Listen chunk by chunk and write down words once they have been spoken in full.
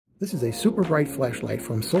This is a super bright flashlight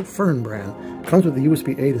from Sofirn brand. Comes with the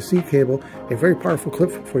USB A to C cable, a very powerful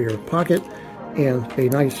clip for your pocket, and a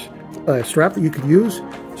nice strap that you could use.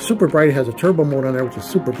 Super bright. It has a turbo mode on there, which is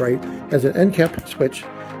super bright. Has an end cap switch,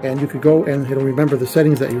 and you could go and it'll remember the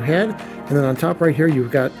settings that you had. And then on top right here,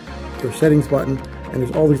 you've got your settings button, and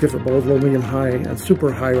there's all these different modes: low, medium, high, and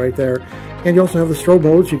super high right there. And you also have the strobe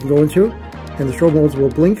modes you can go into, and the strobe modes will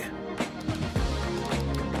blink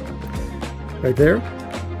right there.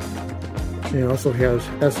 And it also has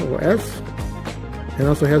SOS, and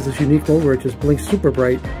also has this unique mode where it just blinks super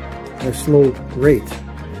bright at a slow rate.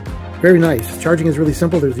 Very nice. Charging is really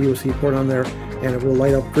simple. There's a USB port on there, and it will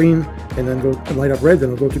light up green and then light up red,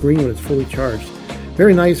 then it'll go to green when it's fully charged.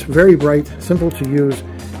 Very nice, very bright, simple to use,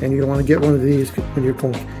 and you're going to want to get one of these when you're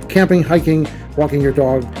going camping, hiking, walking your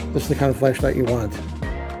dog. This is the kind of flashlight you want.